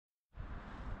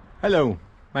Hello,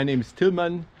 my name is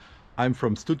Tillmann. I'm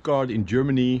from Stuttgart in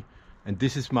Germany, and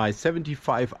this is my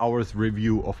 75 hours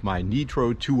review of my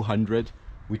Nitro 200,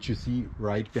 which you see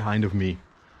right behind of me.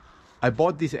 I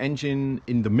bought this engine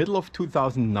in the middle of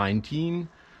 2019,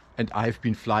 and I've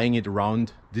been flying it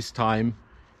around this time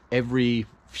every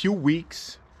few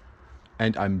weeks,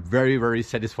 and I'm very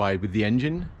satisfied with the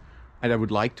engine, and I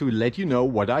would like to let you know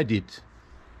what I did.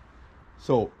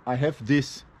 So I have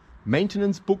this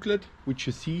maintenance booklet which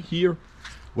you see here,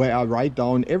 where I write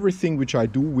down everything which I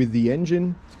do with the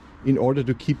engine in order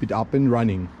to keep it up and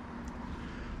running.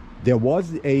 There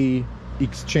was a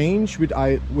exchange which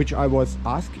I was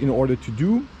asked in order to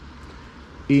do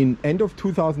in end of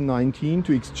 2019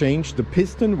 to exchange the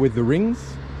piston with the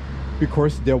rings,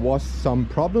 because there was some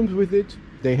problems with it.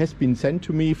 They has been sent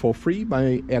to me for free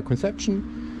by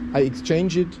Airconception. I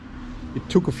exchanged it. It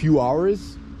took a few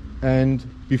hours, and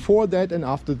before that and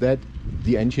after that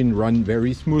the engine ran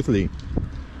very smoothly.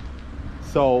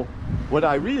 So what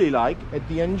I really like at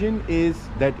the engine is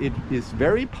that it is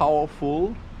very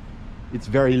powerful, it's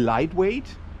very lightweight,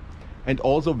 and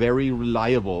also very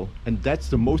reliable, and that's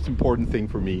the most important thing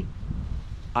for me.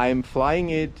 I'm flying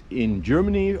it in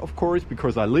Germany, of course,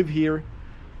 because I live here,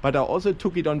 but I also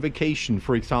took it on vacation,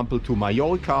 for example to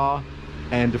Mallorca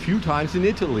and a few times in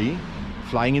Italy,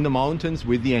 flying in the mountains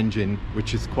with the engine,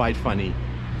 which is quite funny.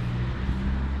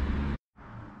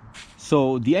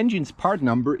 So the engine's part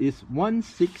number is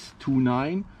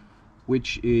 1629,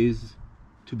 which is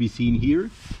to be seen here.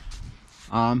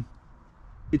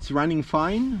 It's running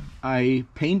fine. I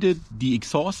painted the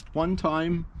exhaust one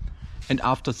time, and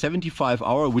after 75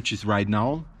 hours, which is right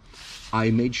now,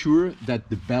 I made sure that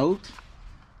the belt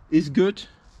is good,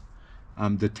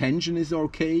 the tension is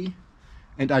okay,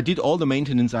 and I did all the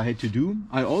maintenance I had to do.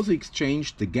 I also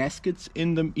exchanged the gaskets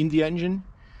in the engine,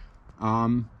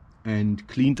 and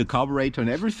cleaned the carburetor and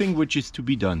everything which is to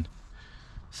be done.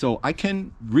 So I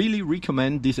can really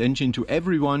recommend this engine to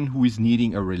everyone who is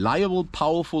needing a reliable,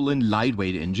 powerful and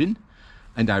lightweight engine,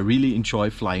 and I really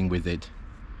enjoy flying with it.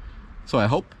 So I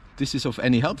hope this is of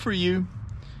any help for you.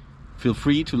 Feel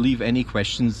free to leave any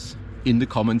questions in the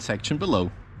comment section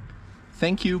below.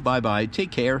 Thank you, bye bye,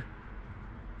 take care.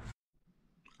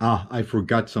 I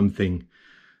forgot something.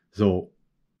 So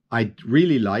I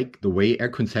really like the way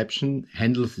Airconception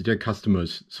handles their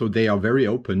customers. So they are very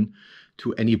open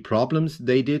to any problems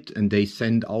they did, and they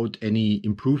send out any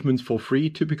improvements for free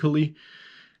typically.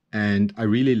 And I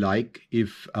really like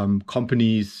if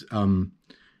companies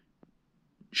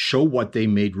show what they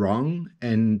made wrong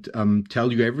and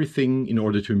tell you everything in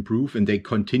order to improve, and they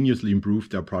continuously improve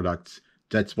their products.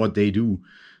 That's what they do.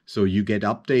 So you get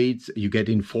updates, you get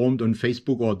informed on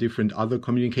Facebook or different other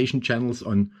communication channels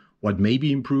on what may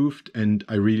be improved, and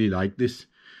I really like this.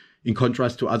 In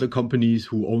contrast to other companies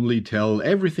who only tell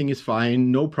everything is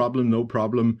fine, no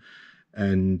problem,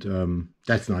 and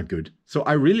that's not good. So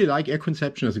I really like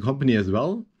Airconception as a company as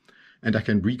well, and I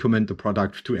can recommend the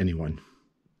product to anyone.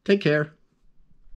 Take care.